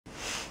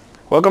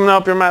Welcome to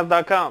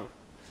HelpYourMath.com. In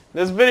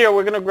this video,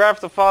 we're going to graph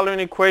the following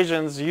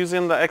equations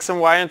using the x and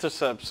y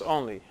intercepts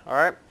only.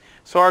 Alright?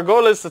 So our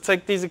goal is to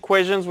take these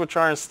equations, which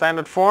are in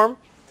standard form,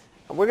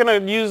 and we're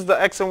going to use the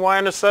x and y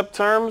intercept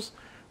terms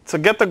to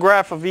get the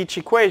graph of each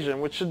equation,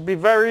 which should be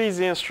very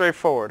easy and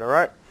straightforward.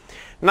 Alright?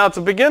 Now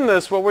to begin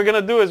this, what we're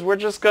going to do is we're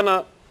just going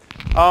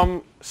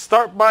to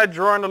start by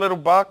drawing a little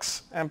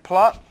box and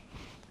plot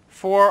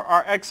for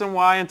our x and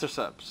y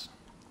intercepts.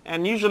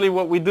 And usually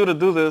what we do to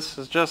do this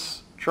is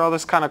just draw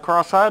this kind of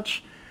crosshatch,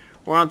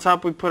 where on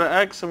top we put an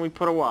x and we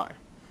put a y.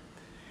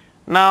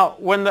 Now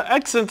when the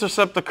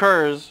x-intercept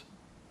occurs,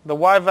 the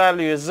y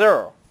value is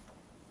 0.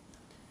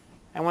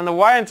 And when the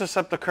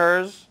y-intercept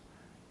occurs,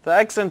 the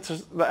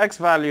x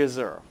value is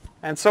 0.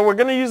 And so we're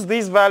going to use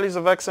these values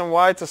of x and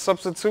y to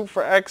substitute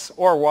for x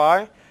or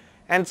y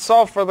and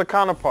solve for the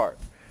counterpart,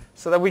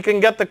 so that we can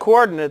get the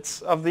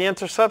coordinates of the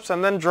intercepts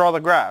and then draw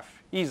the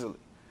graph easily.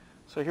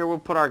 So here we'll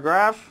put our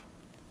graph.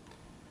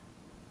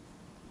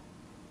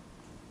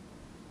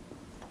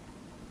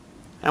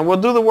 And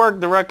we'll do the work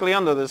directly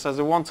under this, as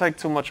it won't take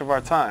too much of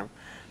our time.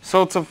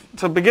 So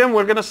to begin,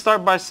 we're going to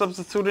start by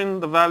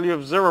substituting the value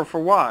of 0 for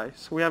y.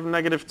 So we have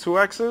negative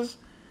 2x's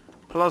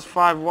plus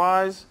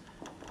 5y's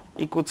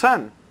equal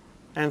 10.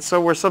 And so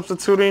we're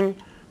substituting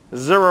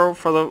 0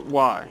 for the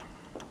y.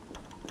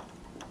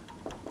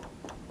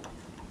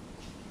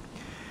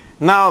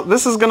 Now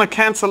this is going to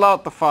cancel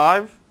out the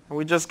 5, and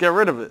we just get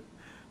rid of it.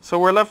 So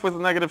we're left with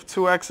negative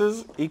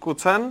 2x's equal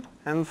 10.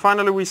 And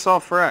finally we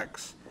solve for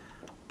x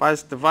by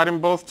dividing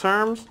both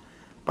terms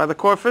by the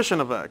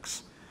coefficient of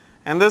x.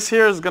 And this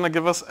here is going to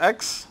give us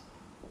x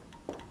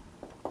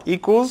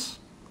equals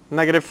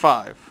negative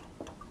 5.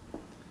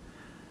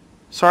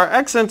 So our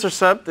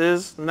x-intercept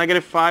is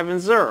negative 5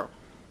 and 0.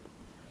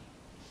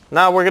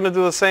 Now we're going to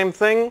do the same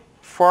thing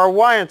for our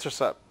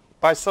y-intercept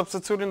by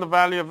substituting the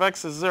value of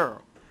x as 0.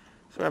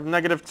 So we have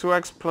negative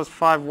 2x plus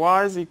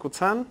 5y is equal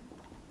 10.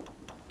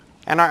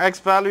 And our x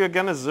value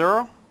again is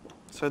 0.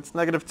 So it's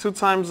negative 2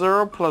 times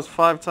 0 plus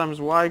 5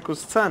 times y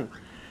equals 10.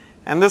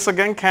 And this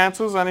again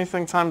cancels.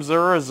 Anything times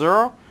 0 is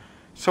 0.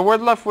 So we're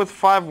left with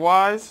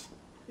 5y's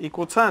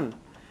equal 10.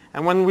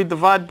 And when we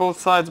divide both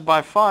sides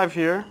by 5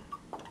 here,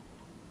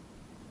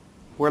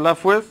 we're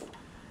left with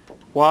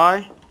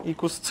y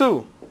equals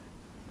 2.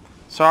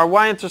 So our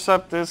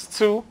y-intercept is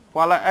 2,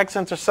 while our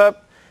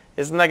x-intercept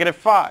is negative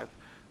 5.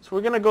 So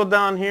we're going to go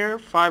down here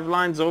 5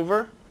 lines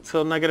over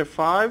till negative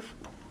 5.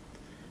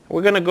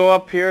 We're going to go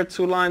up here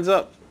 2 lines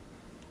up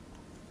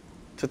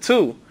to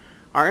 2.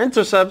 Our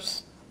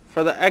intercepts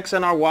for the x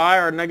and our y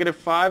are negative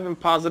 5 and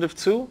positive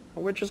 2.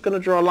 And we're just going to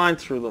draw a line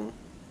through them.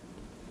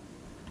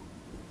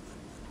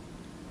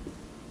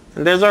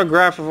 And there's our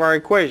graph of our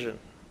equation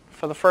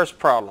for the first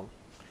problem.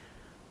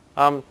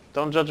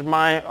 Don't judge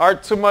my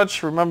art too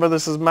much. Remember,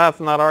 this is math,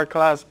 not art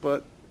class,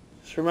 but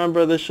just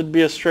remember this should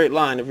be a straight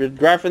line. If you're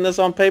graphing this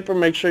on paper,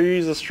 make sure you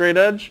use a straight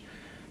edge,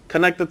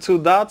 connect the 2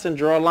 dots, and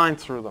draw a line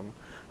through them.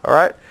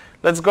 Alright,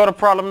 let's go to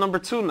problem number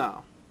 2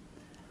 now.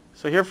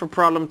 So here for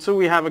problem 2,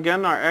 we have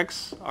again our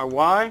x, our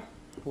y.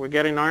 We're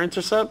getting our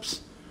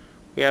intercepts.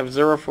 We have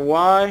 0 for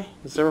y,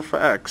 0 for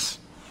x.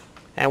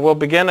 And we'll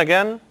begin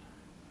again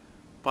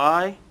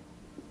by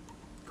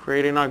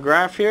creating our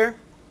graph here.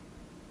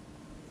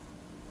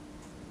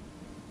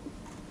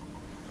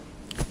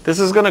 This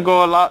is going to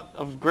go a lot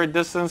of great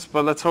distance,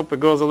 but let's hope it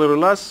goes a little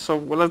less. So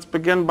let's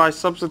begin by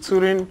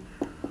substituting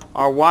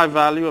our y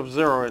value of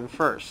 0 in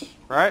first,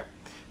 right?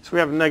 So we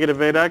have negative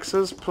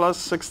 8x's plus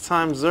 6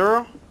 times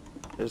 0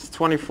 is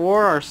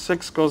 24. Our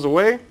 6 goes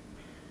away.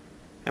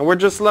 And we're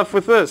just left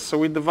with this. So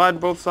we divide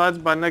both sides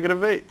by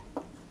negative 8.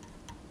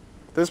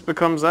 This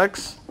becomes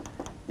x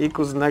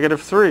equals negative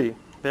 3.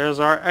 There's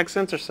our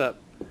x-intercept.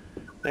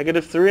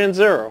 Negative 3 and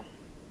 0.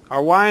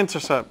 Our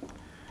y-intercept.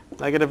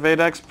 Negative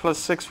 8x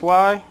plus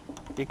 6y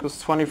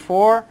equals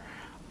 24.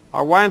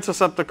 Our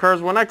y-intercept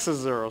occurs when x is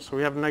 0. So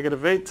we have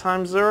negative 8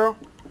 times 0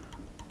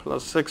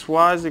 plus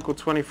 6y is equal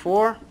to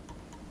 24.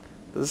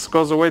 This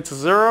goes away to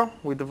 0.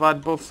 We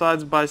divide both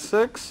sides by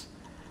 6.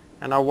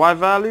 And our y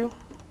value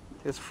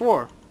is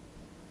 4.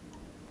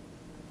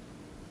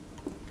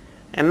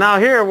 And now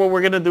here what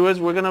we're going to do is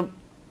we're going to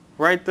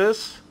write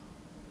this.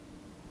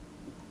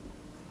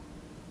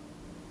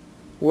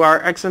 Well,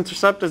 our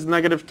x-intercept is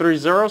negative 3,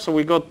 0. So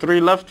we go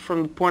 3 left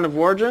from the point of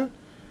origin.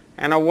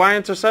 And our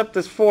y-intercept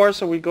is 4.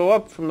 So we go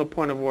up from the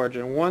point of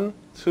origin. 1,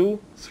 2,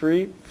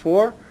 3,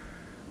 4.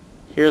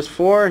 Here's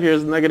 4,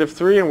 here's negative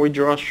 3, and we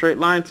draw a straight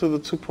line to the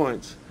 2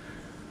 points.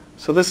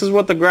 So this is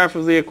what the graph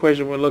of the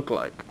equation would look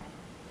like.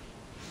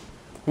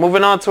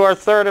 Moving on to our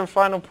third and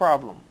final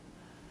problem.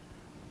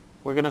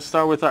 We're going to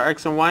start with our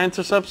x and y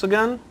intercepts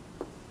again.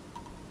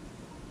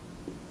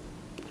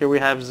 Here we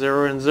have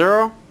 0 and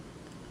 0.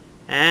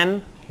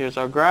 And here's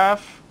our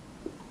graph.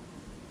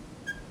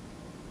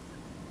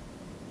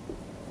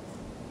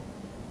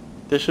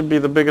 This should be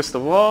the biggest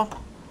of all,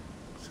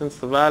 since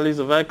the values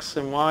of x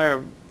and y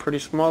are pretty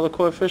small, the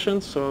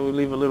coefficients, so we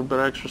leave a little bit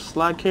extra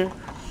slack here.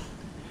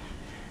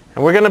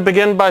 And we're going to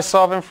begin by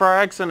solving for our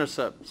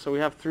x-intercept. So we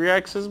have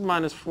 3x's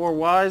minus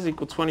 4y's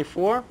equal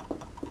 24.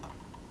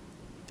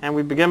 And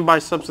we begin by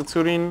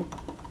substituting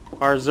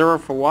our 0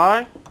 for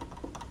y,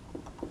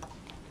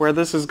 where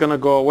this is going to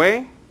go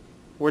away.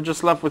 We're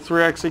just left with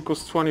 3x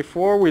equals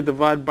 24. We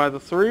divide by the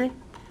 3,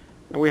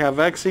 and we have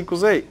x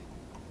equals 8.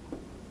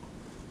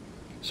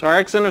 So our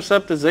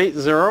x-intercept is 8,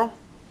 0.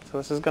 So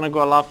this is going to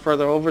go a lot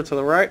further over to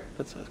the right.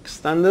 Let's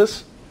extend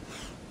this.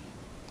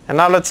 And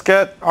now let's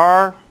get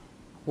our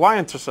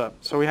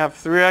y-intercept. So we have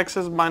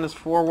 3x's minus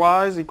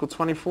 4y's equal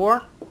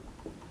 24.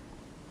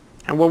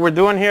 And what we're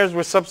doing here is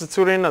we're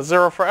substituting a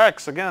 0 for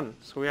x again.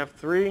 So we have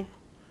 3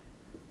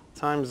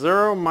 times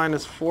 0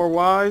 minus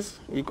 4y's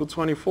equal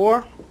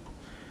 24.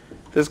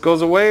 This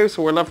goes away,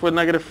 so we're left with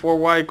negative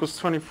 4y equals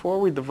 24.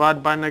 We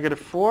divide by negative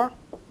 4.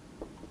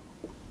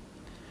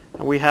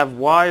 And we have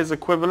y is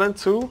equivalent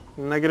to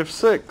negative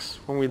 6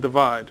 when we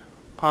divide.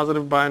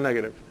 Positive by a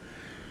negative.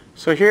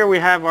 So here we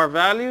have our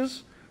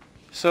values.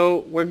 So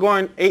we're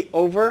going 8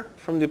 over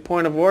from the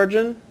point of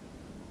origin.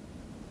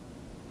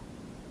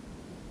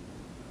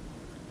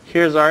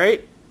 Here's our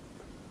 8.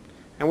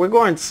 And we're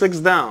going 6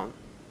 down.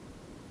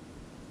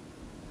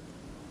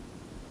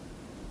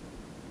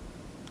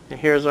 And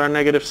here's our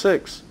negative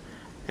 6.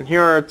 And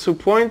here are our 2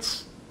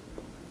 points.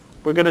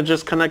 We're going to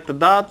just connect the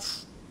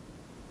dots.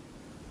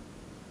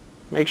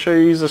 Make sure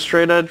you use a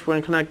straight edge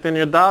when connecting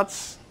your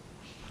dots.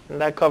 And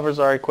that covers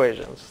our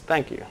equations.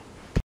 Thank you.